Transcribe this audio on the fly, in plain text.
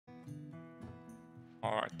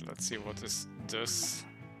Alright, let's see what this does.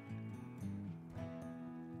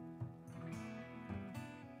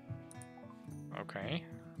 Okay.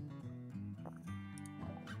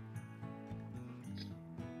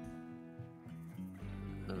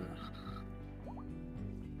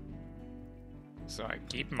 So I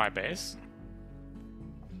keep my base.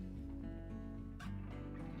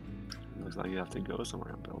 Looks like you have to go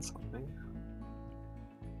somewhere and build something.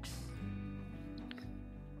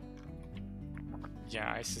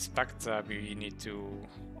 Yeah, I suspect we need to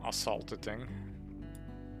assault the thing.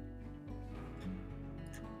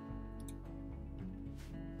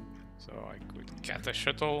 So I could get a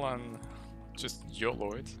shuttle and just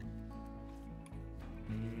YOLO it.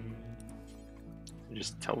 You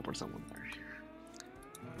just teleport someone there.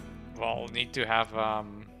 Well, need to have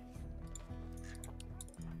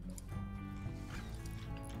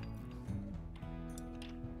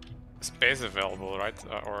space available, right?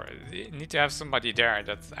 Or you need to have somebody there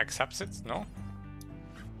that accepts it, no?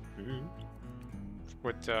 Mm-hmm.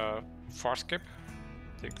 With far skip?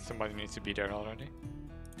 I think somebody needs to be there already.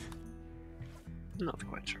 Not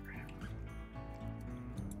quite sure.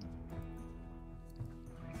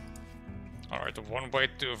 Alright, one way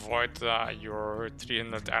to avoid your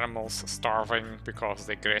 300 animals starving because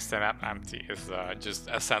they grazed the map empty is just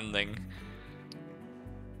ascending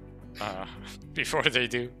before they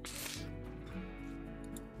do.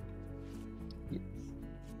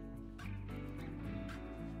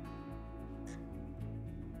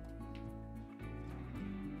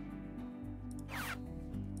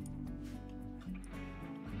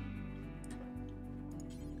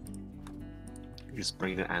 You just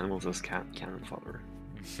bring the animals as cannon fodder.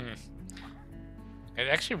 It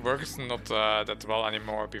actually works not that well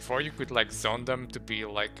anymore. Before you could like zone them to be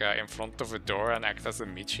like in front of a door and act as a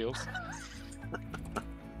meat shield.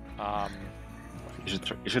 You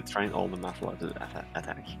should train all the mafia to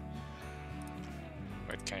attack.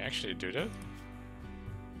 Wait, can you actually do that?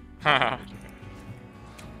 Haha.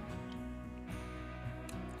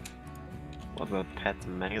 What about pet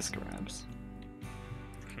mega scrabs?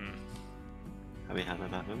 Have you had that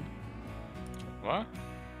happen? What?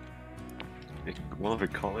 One of your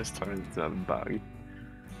colors turned into a bug.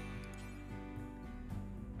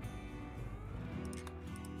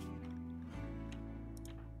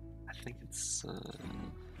 I think it's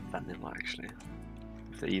vanilla actually.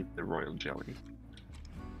 If they eat the royal jelly.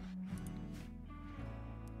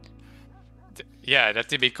 Yeah, that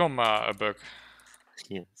they become a bug.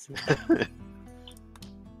 Yes.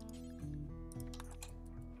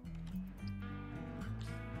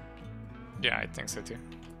 Yeah, I think so too.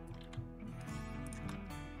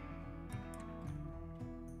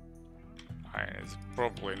 It's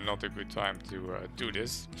probably not a good time to do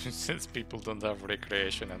this, since people don't have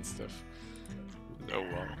recreation and stuff. Oh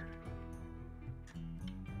well.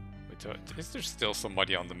 Wait, is there still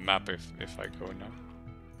somebody on the map if I go now?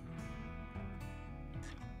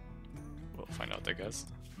 We'll find out, I guess.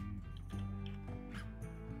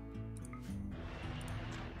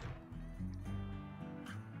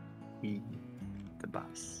 The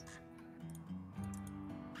bus.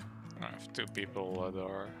 I have two people that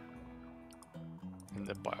are in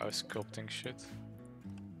the biosculpting shit.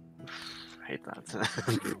 I hate that.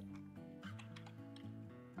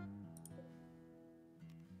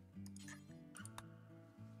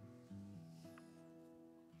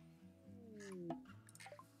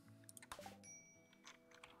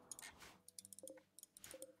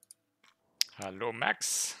 Hello,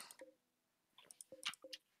 Max.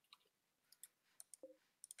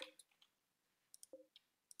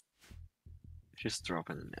 Just drop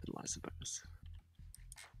in the middle, I suppose.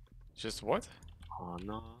 Just what? Oh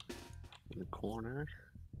no. In the corner.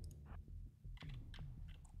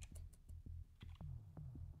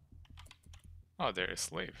 Oh, they're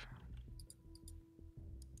asleep.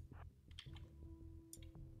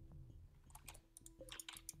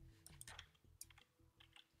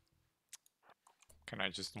 Can I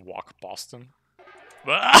just walk past them?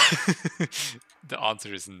 The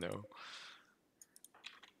answer is no.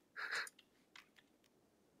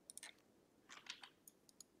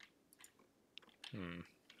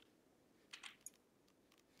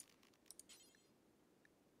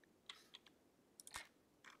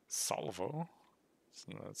 Salvo?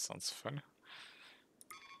 So that sounds fun.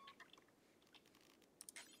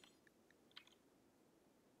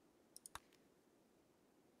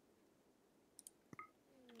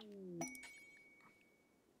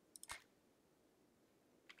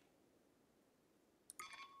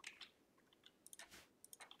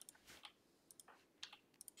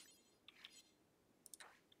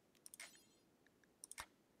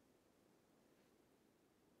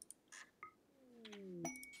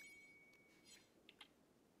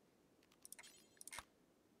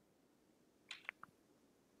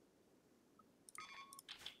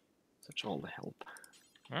 all the help.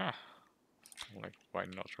 Ah, like, why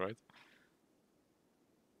not, right?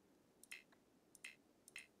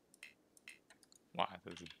 Why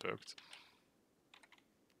is it bugged?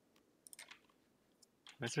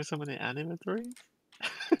 Why is there so many animatories?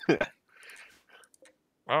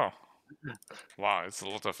 Oh, wow, it's a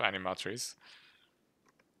lot of animatries.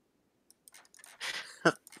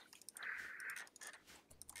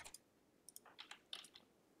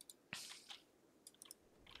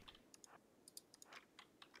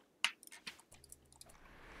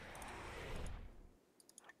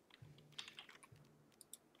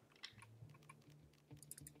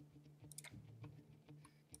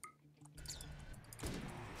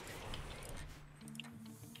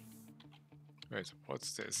 Wait,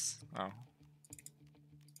 what's this? Oh.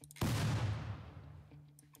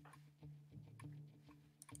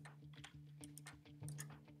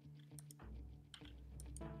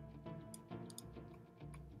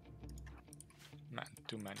 Man,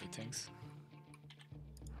 too many things.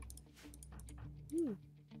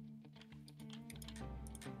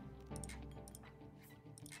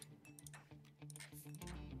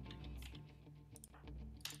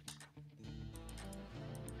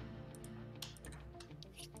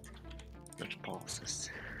 Which bosses?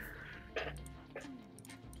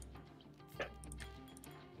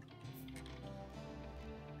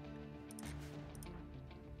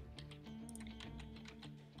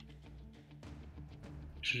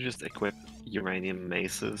 Should just equip uranium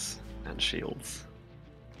maces and shields.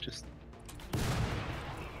 Just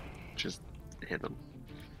hit them.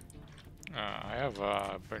 I have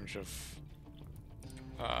a bunch of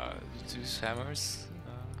Zeus hammers.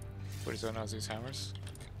 Persona Zeus hammers.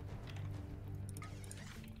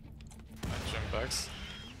 And gem bags.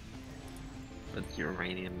 But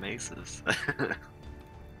uranium maces.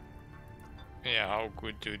 Yeah, how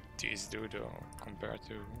good do these do though compared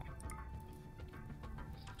to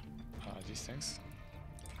these things?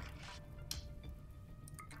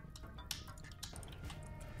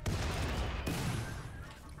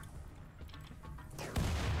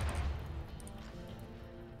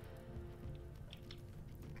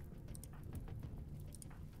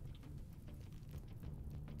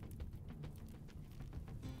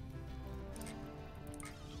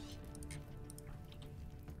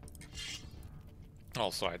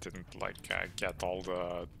 Also, I didn't like get all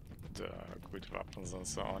the good weapons and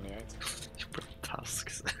so on yet. You brought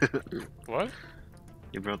tusks. What?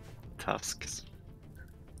 You brought tusks.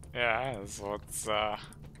 Yeah, that's what's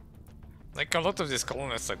like a lot of these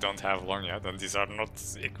colonists I don't have long yet, and these are not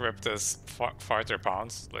equipped as fighter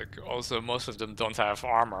pounds. Like also most of them don't have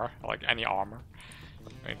armor, like any armor.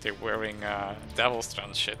 I mean, they're wearing Devil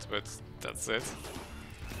Strand shit, but that's it.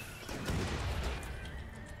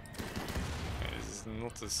 It's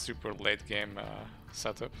not a super late game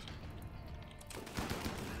setup.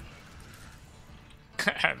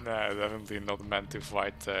 And definitely not meant to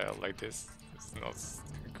fight like this. It's not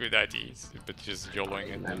a good idea, but just YOLOing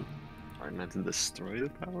it. Are you meant to destroy the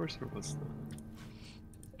powers, or what's the...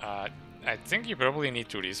 I think you probably need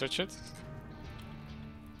to research it.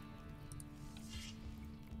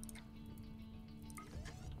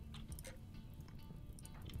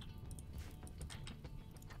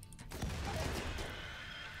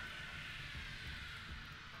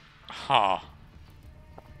 Huh.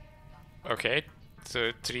 Okay,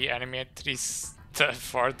 so 3 animatries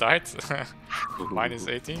far died. Minus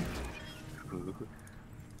 18.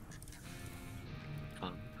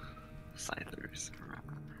 Fun. Scythers.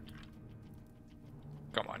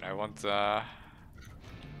 Come on, I want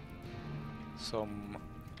some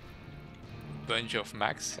bunch of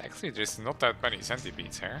max. Actually, there's not that many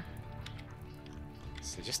centipedes here.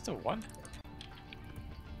 Is it just the one?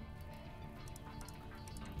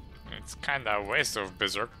 It's kinda a waste of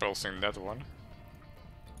Berserk pulsing that one.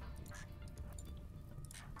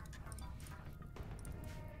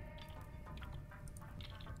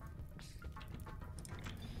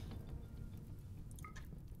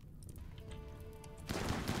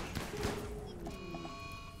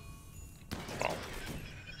 Well,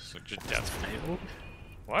 so just that Failed?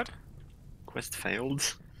 what? Quest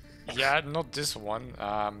failed? Yeah, not this one.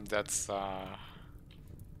 That's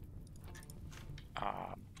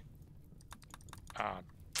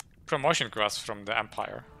promotion quest from the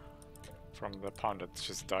Empire, from the pawn that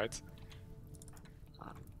just died.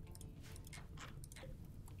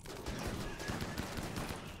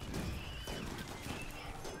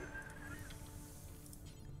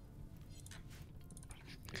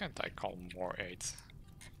 Can't I call more 8?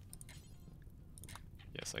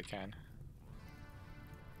 Yes, I can.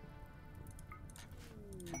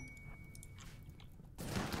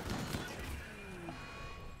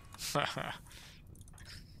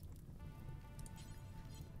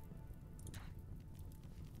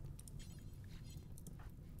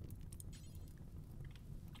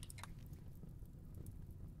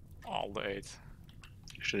 All the 8.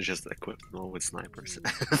 You should just equip them all with snipers.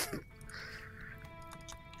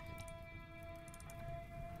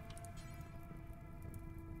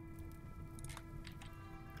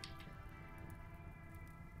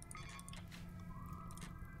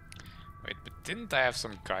 Wait, but didn't I have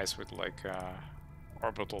some guys with like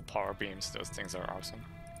orbital power beams? Those things are awesome.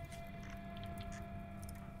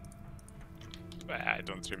 But I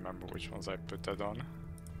don't remember which ones I put that on.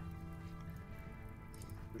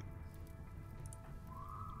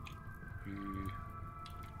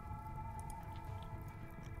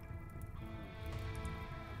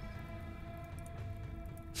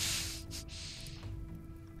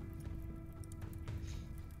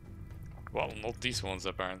 Well, not these ones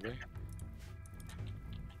apparently.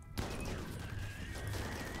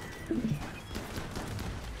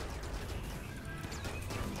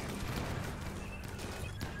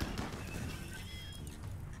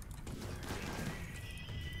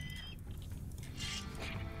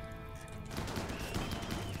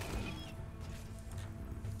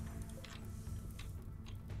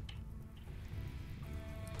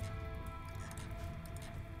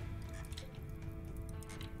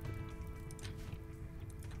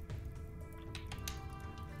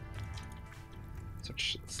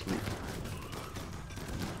 Such sleep.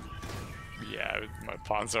 Yeah, my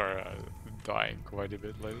pawns are dying quite a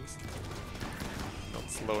bit like this. Not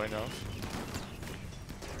slow enough.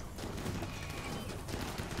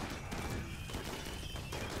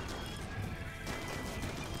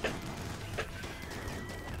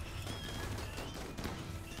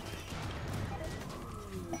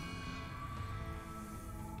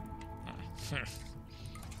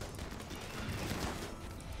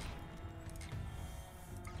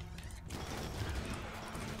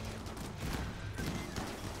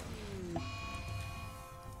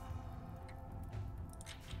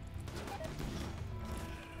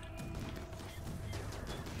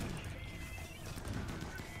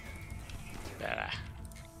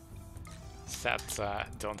 Stats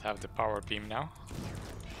don't have the power beam now.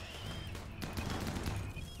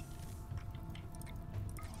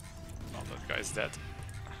 Oh, that guy's dead.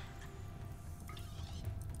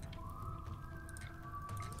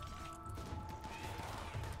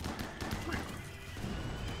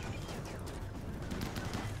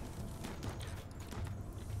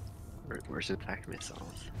 Where's the attack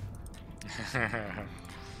missiles?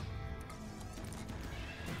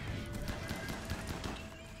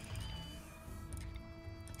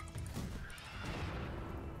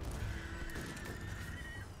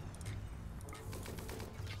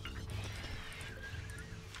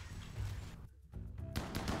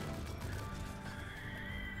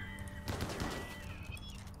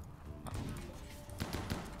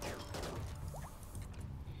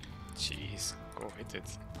 Jeez, go hit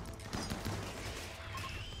it.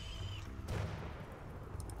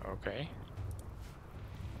 Okay.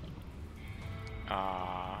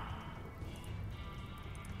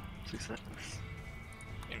 Success.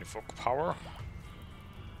 Invoke power.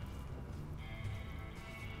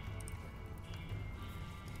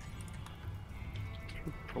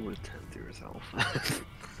 Probably tend to yourself.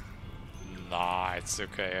 Nah, it's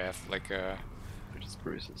okay. I have like a Just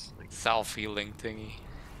bruises. Like self-healing thingy.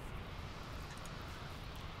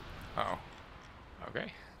 Oh.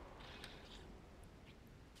 Okay.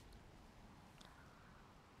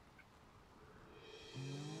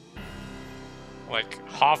 Like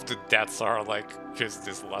half the deaths are like just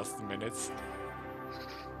this last minutes.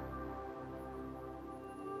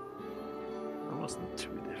 that wasn't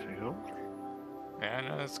too difficult. Yeah,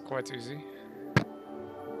 no, that's quite easy.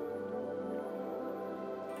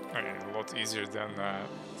 I mean, a lot easier than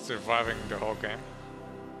surviving the whole game.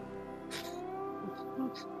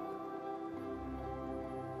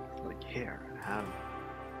 Like here, I have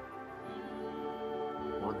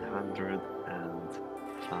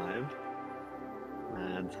 105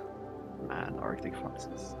 mad Arctic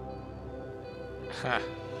foxes.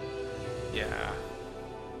 Yeah.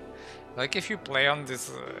 Like if you play on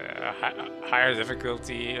this higher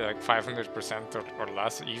difficulty, like 500% or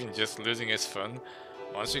less, even just losing is fun.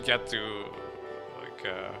 Once you get to like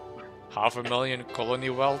 500,000 colony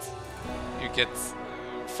wealth, you get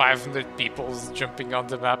 500 people jumping on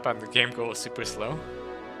the map and the game goes super slow.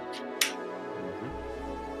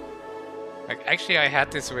 Like actually I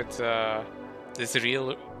had this with this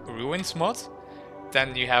real ruins mod.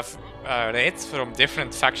 Then you have raids from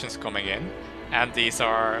different factions coming in, and these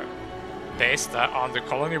are based on the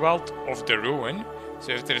colony belt of the ruin.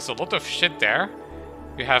 So if there's a lot of shit there,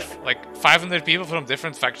 you have like 500 people from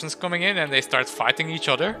different factions coming in and they start fighting each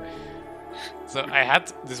other. So I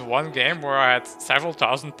had this one game where I had several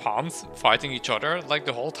thousand pawns fighting each other like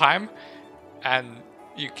the whole time, and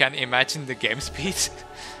you can imagine the game speed.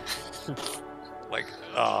 Like,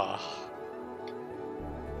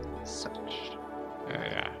 Such.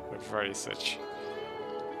 yeah, very such.